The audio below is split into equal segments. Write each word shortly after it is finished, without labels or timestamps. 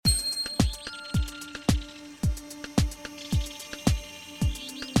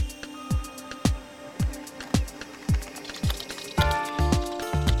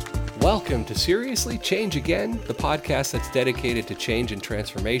welcome to Seriously Change Again, the podcast that's dedicated to change and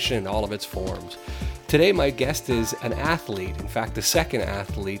transformation in all of its forms. Today, my guest is an athlete, in fact, the second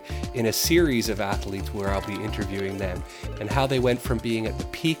athlete in a series of athletes where I'll be interviewing them and how they went from being at the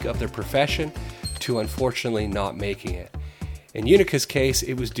peak of their profession to unfortunately not making it. In Unika's case,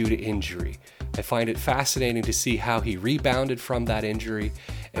 it was due to injury. I find it fascinating to see how he rebounded from that injury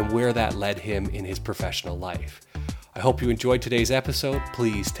and where that led him in his professional life. I hope you enjoyed today's episode.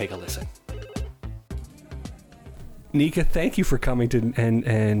 Please take a listen. Unika, thank you for coming to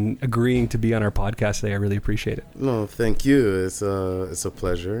and agreeing to be on our podcast today. I really appreciate it. No, thank you. It's a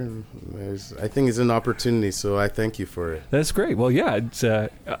pleasure. I think it's an opportunity, so I thank you for it. That's great. Well, yeah,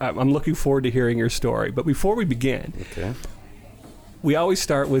 I'm looking forward to hearing your story. But before we begin, we always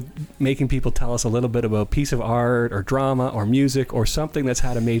start with making people tell us a little bit about a piece of art or drama or music or something that's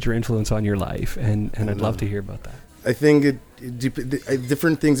had a major influence on your life, and I'd love to hear about that. I think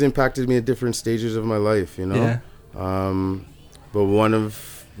different things impacted me at different stages of my life, you know? Yeah. But one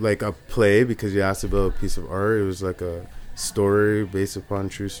of, like, a play, because you asked about a piece of art, it was like a story based upon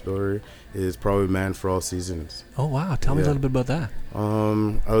true story, is probably Man for All Seasons. Oh, wow. Tell me a little bit about that.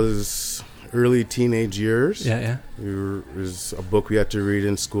 I was early teenage years. Yeah. It was a book we had to read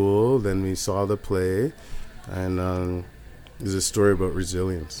in school. Then we saw the play, and it was a story about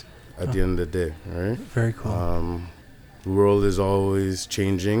resilience at the end of the day, right? Very cool. The world is always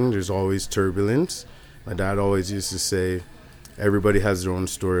changing. There's always turbulence. My dad always used to say, everybody has their own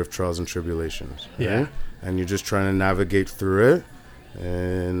story of trials and tribulations, right? Yeah. And you're just trying to navigate through it.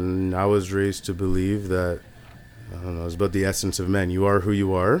 And I was raised to believe that, I don't know, it's about the essence of men. You are who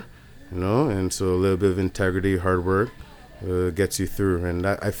you are, you know? And so a little bit of integrity, hard work gets you through. And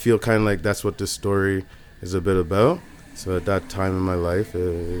I feel kind of like that's what this story is a bit about. So at that time in my life,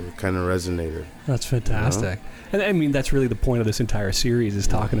 it kind of resonated. That's fantastic. You know? And I mean, that's really the point of this entire series, is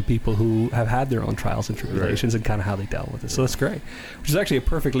talking to people who have had their own trials and tribulations and kind of how they dealt with it. So that's great. Which is actually a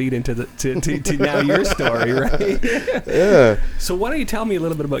perfect lead into to now your story, right? Yeah. So why don't you tell me a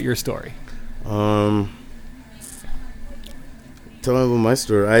little bit about your story? Tell me about my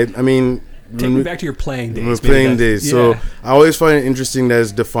story. I mean... Take me back to your playing days. My playing days. Yeah. So I always find it interesting that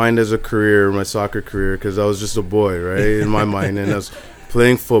it's defined as a career, my soccer career, because I was just a boy, right, in my mind. And I was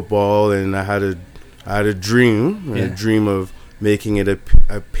playing football, and I had a dream, a dream of making it a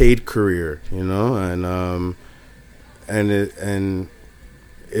paid career, you know, and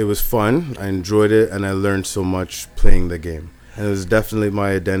it was fun. I enjoyed it, and I learned so much playing the game. And it was definitely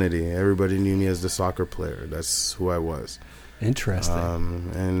my identity. Everybody knew me as the soccer player. That's who I was.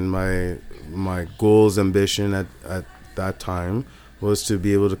 Interesting. And my goals, ambition at that time was to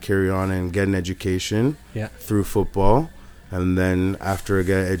be able to carry on and get an education through football, and then after I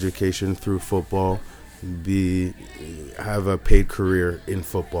get education through football, have a paid career in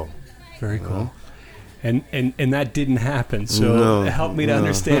football. Very cool. And that didn't happen. So help me to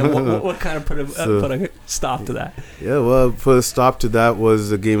understand what kind of put a stop to that. Yeah, well, put a stop to that was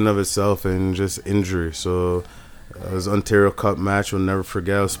the game in of itself and just injury. So it was Ontario Cup match. I'll never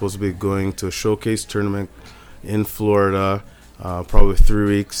forget. I was supposed to be going to a showcase tournament in Florida probably 3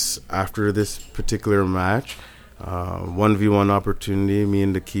 weeks after this particular match. 1v1 opportunity, me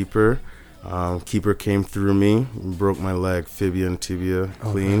and the keeper. Keeper came through me, broke my leg, fibia and tibia,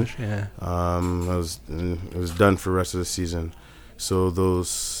 clean. Gosh, yeah. It was done for the rest of the season. So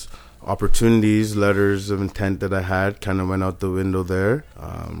those opportunities, letters of intent that I had kind of went out the window there.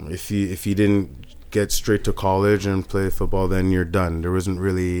 If you didn't get straight to college and play football, then you're done. There wasn't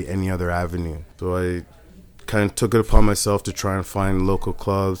really any other avenue. So I kind of took it upon myself to try and find local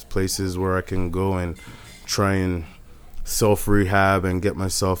clubs, places where I can go and try and self-rehab and get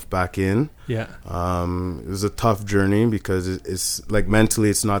myself back in. Yeah. It was a tough journey because it's like mentally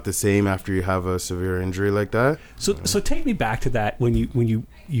it's not the same after you have a severe injury like that. So take me back to that when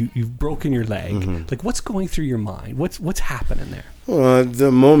you've broken your leg. Mm-hmm. Like, what's going through your mind? What's happening there? Well, at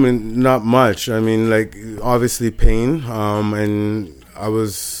the moment, not much. I mean, like, obviously pain. And I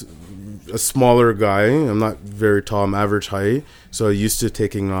was a smaller guy. I'm not very tall. I'm average height. So I used to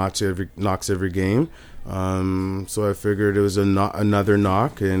taking knocks every game. So I figured it was another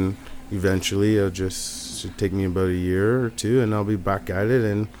knock, and eventually should take me about a year or two, and I'll be back at it,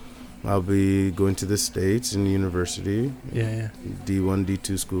 and I'll be going to the States and university. Yeah. D1,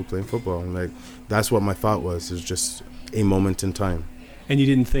 D2 school playing football. And like, that's what my thought was. It was just a moment in time. And you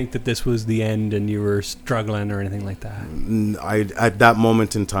didn't think that this was the end and you were struggling or anything like that? At that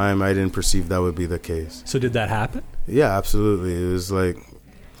moment in time, I didn't perceive that would be the case. So did that happen? Yeah, absolutely. It was like,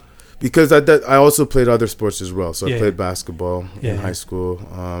 because I also played other sports as well. So I played basketball in high school.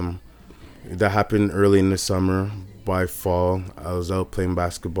 That happened early in the summer. by fall, I was out playing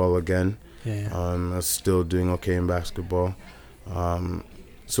basketball again. Yeah. I was still doing okay in basketball.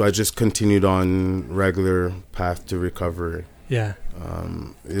 So I just continued on regular path to recovery. Yeah.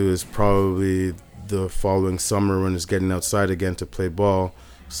 It was probably the following summer when I was getting outside again to play ball,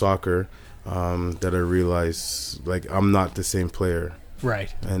 soccer, that I realized, like, I'm not the same player.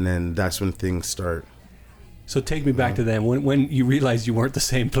 Right. And then that's when things start. So take me back to then, when you realized you weren't the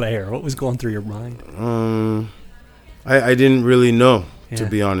same player. What was going through your mind? I didn't really know, to Yeah.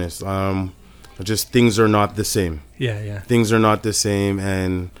 be honest. Just things are not the same. Yeah. Things are not the same,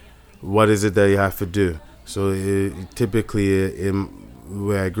 and what is it that you have to do? So typically,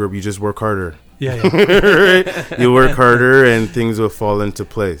 where I grew up, you just work harder. Yeah. Right? You work harder, and things will fall into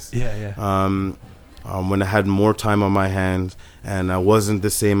place. Yeah. When I had more time on my hands, and I wasn't the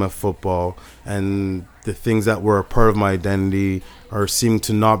same at football, and the things that were a part of my identity are seeming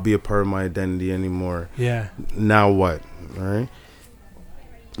to not be a part of my identity anymore. Yeah. Now what? All right.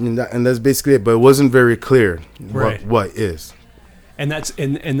 And that's basically it. But it wasn't very clear what is. And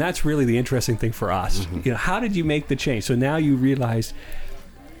that's really the interesting thing for us. Mm-hmm. How did you make the change? So now you realize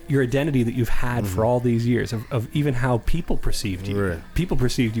your identity that you've had for all these years of even how people perceived you. Right. People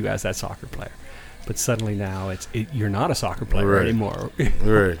perceived you as that soccer player, but suddenly now you're not a soccer player anymore.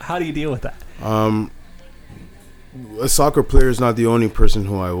 Right. How do you deal with that? A soccer player is not the only person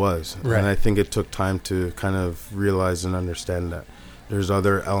who I was. Right. And I think it took time to kind of realize and understand that there's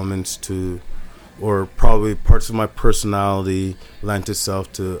other elements to, or probably parts of my personality lent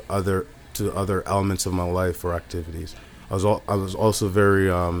itself to other elements of my life or activities. I was also very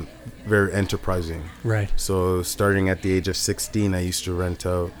enterprising. Right. So starting at the age of 16, I used to rent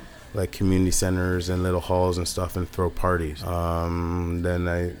out like community centers and little halls and stuff and throw parties.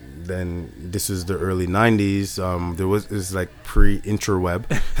 Then this is the early 90s. It was like pre-interweb.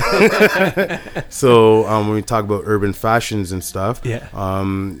 So when we talk about urban fashions and stuff, yeah.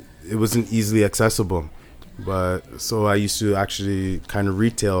 It wasn't easily accessible. But so I used to actually kind of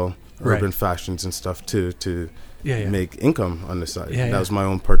retail urban fashions and stuff too to make income on the side. That was my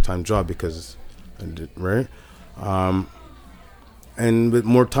own part-time job because I did, right? And with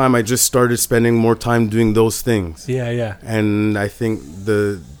more time, I just started spending more time doing those things. Yeah. And I think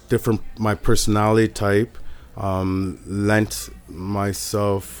my personality type lent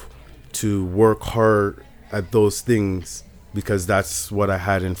myself to work hard at those things because that's what I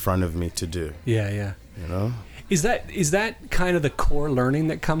had in front of me to do. Yeah. You know? Is that kind of the core learning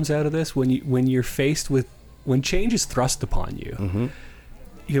that comes out of this when you're faced with when change is thrust upon you? Mm-hmm.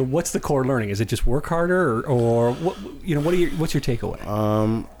 What's the core learning? Is it just work harder, or what? What's your takeaway?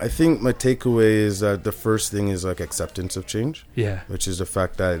 I think my takeaway is that the first thing is like acceptance of change. Yeah, which is the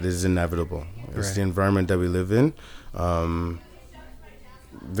fact that it is inevitable. It's right. the environment that we live in.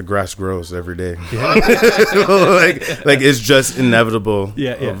 The grass grows every day. Yeah. like it's just inevitable.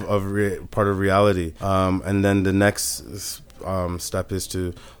 Yeah. Part of reality. And then the next step is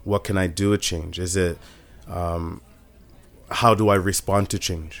to what can I do with change? Is it how do I respond to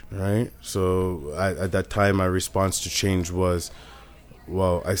change, right? So at that time, my response to change was,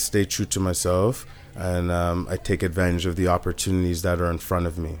 well, I stay true to myself and I take advantage of the opportunities that are in front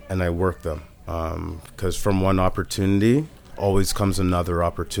of me and I work them. Because from one opportunity always comes another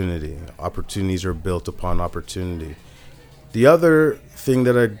opportunity. Opportunities are built upon opportunity. The other thing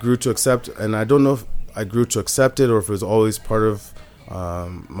that I grew to accept, and I don't know if I grew to accept it or if it was always part of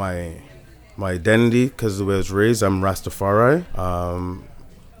my identity, because the way I was raised, I'm Rastafari.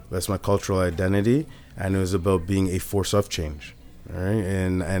 That's my cultural identity, and it was about being a force of change, right?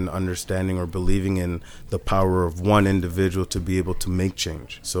 And understanding or believing in the power of one individual to be able to make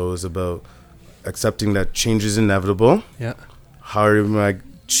change. So it was about accepting that change is inevitable. Yeah. How do I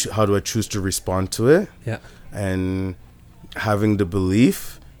choose to respond to it? Yeah. And having the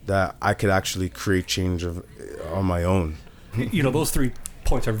belief that I could actually create change on my own. Those 3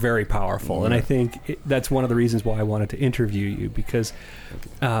 points are very powerful, and I think that's one of the reasons why I wanted to interview you, because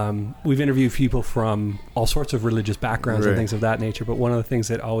we've interviewed people from all sorts of religious backgrounds and things of that nature, but one of the things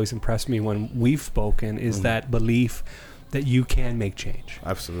that always impressed me when we've spoken is that belief that you can make change.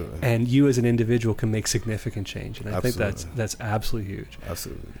 Absolutely. And you as an individual can make significant change, and I think that's absolutely huge.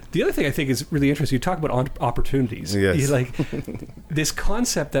 Absolutely. The other thing I think is really interesting, you talk about opportunities. Yes. You're like this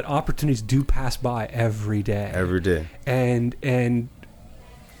concept that opportunities do pass by every day. Every day. And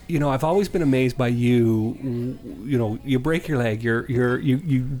I've always been amazed by you. You break your leg,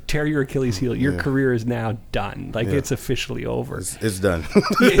 you tear your Achilles heel. Your career is now done. Like it's officially over. It's done.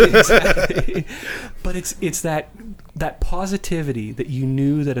 Exactly. But it's that positivity that you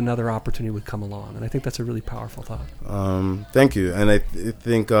knew that another opportunity would come along, and I think that's a really powerful thought. Thank you. And I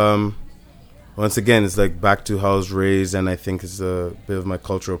think once again, it's like back to how I was raised, and I think it's a bit of my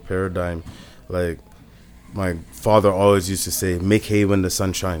cultural paradigm. Like, my father always used to say, make hay when the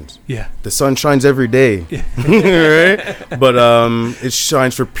sun shines. Yeah. The sun shines every day, right? But it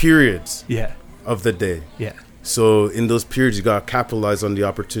shines for periods of the day. Yeah. So in those periods, you got to capitalize on the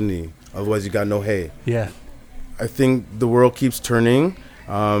opportunity. Otherwise, you got no hay. Yeah. I think the world keeps turning.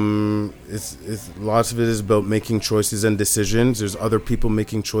 It's lots of it is about making choices and decisions. There's other people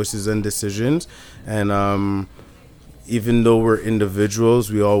making choices and decisions. And even though we're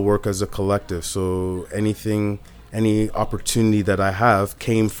individuals, we all work as a collective. So any opportunity that I have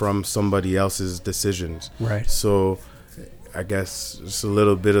came from somebody else's decisions. Right. So I guess it's a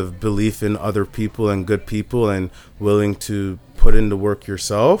little bit of belief in other people and good people and willing to put in the work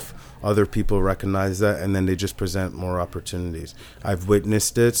yourself. Other people recognize that, and then they just present more opportunities. I've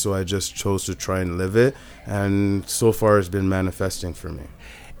witnessed it, so I just chose to try and live it. And so far, it's been manifesting for me.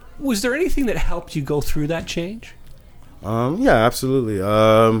 Was there anything that helped you go through that change? Yeah, absolutely.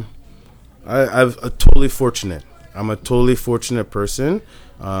 I'm totally fortunate. I'm a totally fortunate person.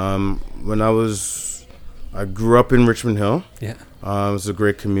 When I grew up in Richmond Hill. Yeah. It was a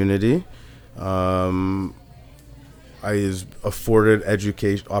great community. I was afforded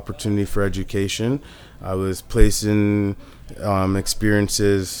opportunity for education. I was placed in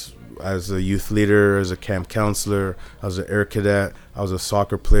experiences as a youth leader, as a camp counselor. I was an air cadet. I was a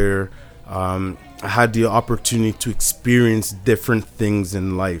soccer player. I had the opportunity to experience different things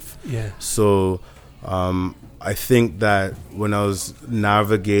in life. Yeah. So I think that when I was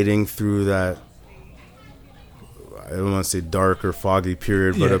navigating through that, I don't want to say dark or foggy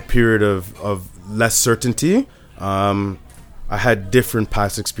period, but a period of less certainty, I had different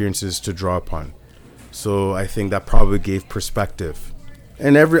past experiences to draw upon. So I think that probably gave perspective.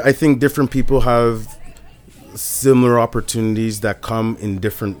 And I think different people have similar opportunities that come in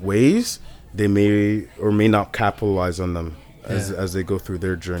different ways. They may or may not capitalize on them as they go through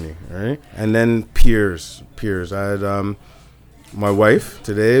their journey, right? And then peers. I had my wife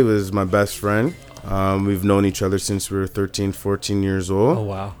today was my best friend. We've known each other since we were 13, 14 years old. Oh,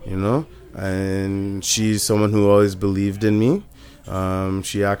 wow. You know? And she's someone who always believed in me.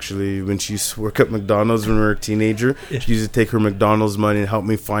 She actually, when she used to work at McDonald's when we were a teenager, she used to take her McDonald's money and help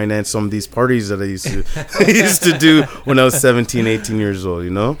me finance some of these parties that I used to do when I was 17, 18 years old, you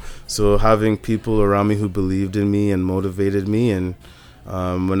know? So having people around me who believed in me and motivated me, and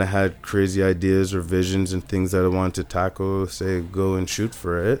when I had crazy ideas or visions and things that I wanted to tackle, say, go and shoot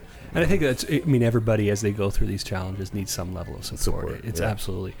for it. And I think everybody as they go through these challenges needs some level of support. It's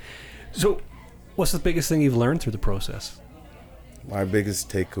absolutely. So what's the biggest thing you've learned through the process? My biggest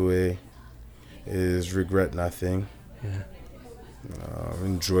takeaway is regret nothing. Yeah.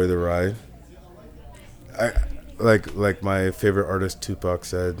 Enjoy the ride. I like my favorite artist Tupac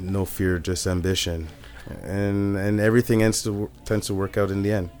said, "No fear, just ambition," and everything tends to work out in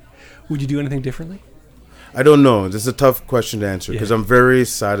the end. Would you do anything differently? I don't know. This is a tough question to answer because I'm very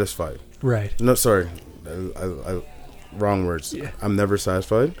satisfied. Right. No, sorry, I wrong words. Yeah. I'm never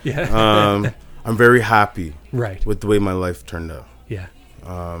satisfied. Yeah. I'm very happy. Right. With the way my life turned out. Yeah.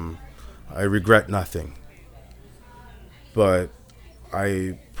 I regret nothing. But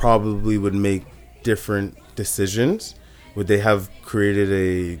I probably would make different decisions. Would they have created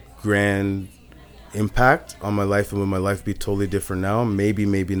a grand impact on my life, and would my life be totally different now? Maybe,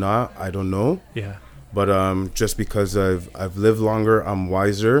 maybe not. I don't know. Yeah. But just because I've lived longer, I'm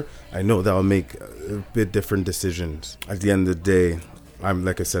wiser. I know that I'll make a bit different decisions. At the end of the day,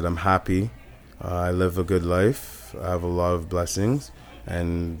 like I said, I'm happy. I live a good life. I have a lot of blessings,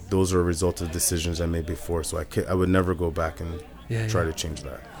 and those are a result of decisions I made before. So I would never go back and try to change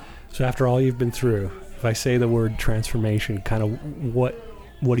that. So after all you've been through, if I say the word transformation, kind of what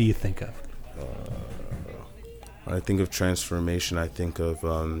do you think of? When I think of transformation, I think of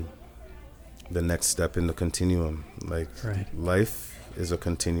the next step in the continuum. Like life is a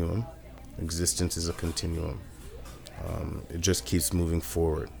continuum. Existence is a continuum. It just keeps moving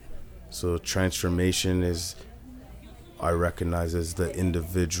forward. So transformation is, I recognize as the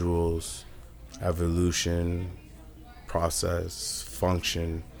individual's evolution, process,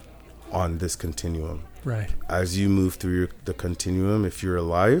 function on this continuum. Right. As you move through the continuum, if you're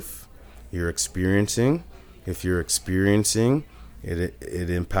alive, you're experiencing. If you're experiencing, it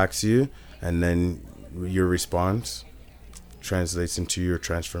impacts you, and then your response translates into your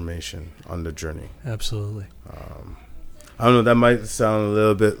transformation on the journey. Absolutely. I don't know, that might sound a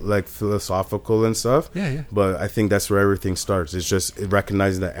little bit like philosophical and stuff. Yeah. But I think that's where everything starts. It's just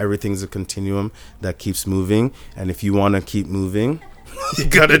recognizing that everything's a continuum that keeps moving. And if you want to keep moving, you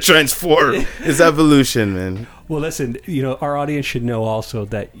got to transform. It's evolution, man. Well, listen, our audience should know also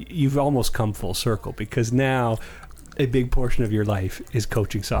that you've almost come full circle, because now a big portion of your life is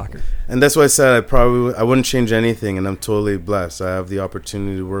coaching soccer. And that's why I said I wouldn't change anything, and I'm totally blessed. I have the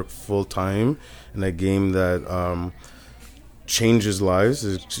opportunity to work full time in a game that changes lives,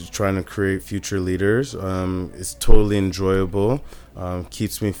 is trying to create future leaders. It's totally enjoyable,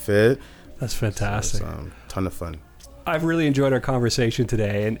 keeps me fit. That's fantastic. So it's a ton of fun. I've really enjoyed our conversation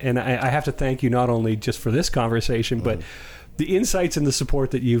today, and I have to thank you not only just for this conversation, but the insights and the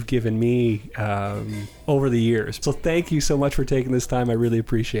support that you've given me over the years. So thank you so much for taking this time. I really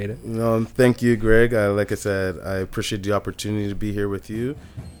appreciate it. Thank you, Greg. Like I said, I appreciate the opportunity to be here with you.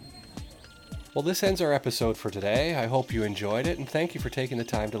 Well, this ends our episode for today. I hope you enjoyed it, and thank you for taking the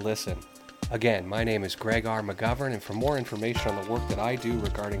time to listen. Again, my name is Greg R. McGovern, and for more information on the work that I do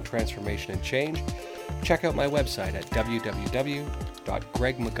regarding transformation and change, check out my website at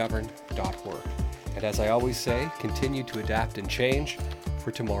www.gregmcgovern.org. And as I always say, continue to adapt and change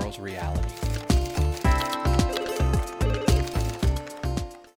for tomorrow's reality.